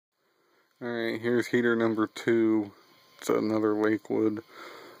Alright, here's heater number 2. It's another Lakewood.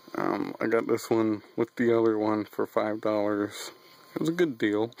 I got this one with the other one for $5. It was a good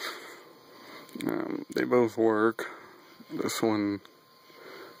deal. They both work. This one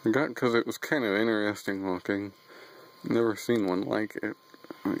I got because it was kind of interesting looking. Never seen one like it.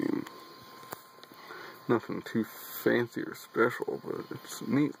 I mean, nothing too fancy or special, but it's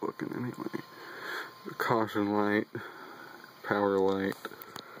neat looking anyway. The caution light, power light,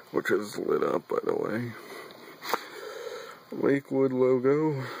 which is lit up, by the way. Lakewood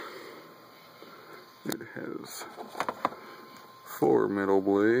logo. It has 4 metal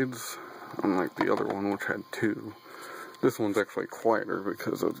blades, unlike the other one, which had 2. This one's actually quieter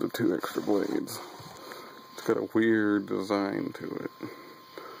because of the 2 extra blades. It's got a weird design to it,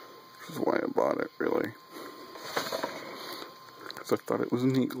 which is why I bought it, really. Because I thought it was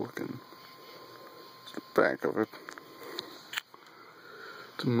neat looking. It's the back of it.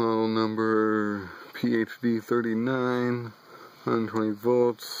 It's model number PHD-38, 120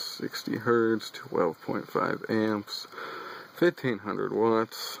 volts, 60 hertz, 12.5 amps, 1500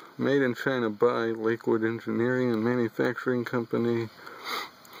 watts, made in China by Lakewood Engineering and Manufacturing Company,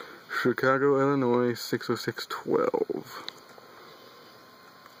 Chicago, Illinois, 60612.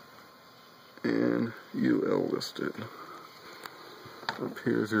 And UL listed. Up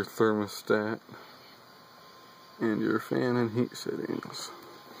here's your thermostat and your fan and heat settings.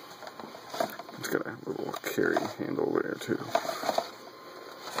 It's got a little carry handle there too.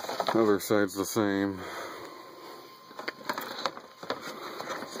 Other side's the same.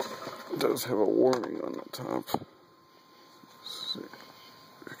 It does have a warning on the top. Let's see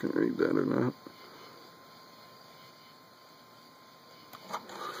if I can read that or not.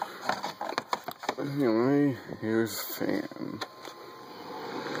 Anyway, here's the fan.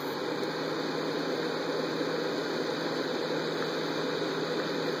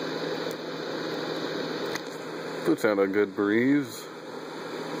 Puts out a good breeze.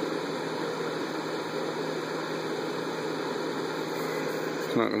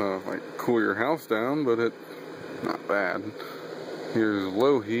 It's not gonna like cool your house down, but it's not bad. Here's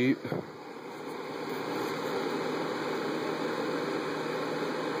low heat.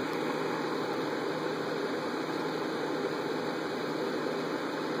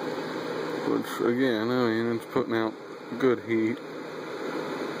 Which again, I mean, it's putting out good heat.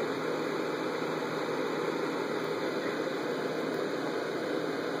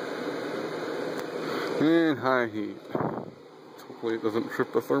 And high heat. Hopefully it doesn't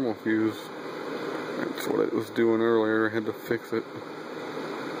trip the thermal fuse. That's what it was doing earlier. I had to fix it.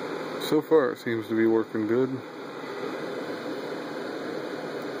 So far it seems to be working good.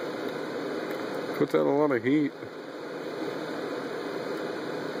 Puts out a lot of heat.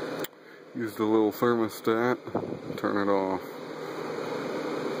 Use the little thermostat. Turn it off.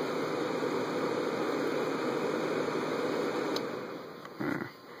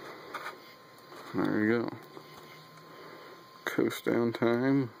 There you go. Coast down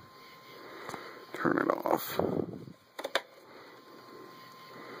time. Turn it off.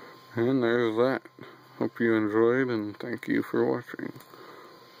 And there's that. Hope you enjoyed and thank you for watching.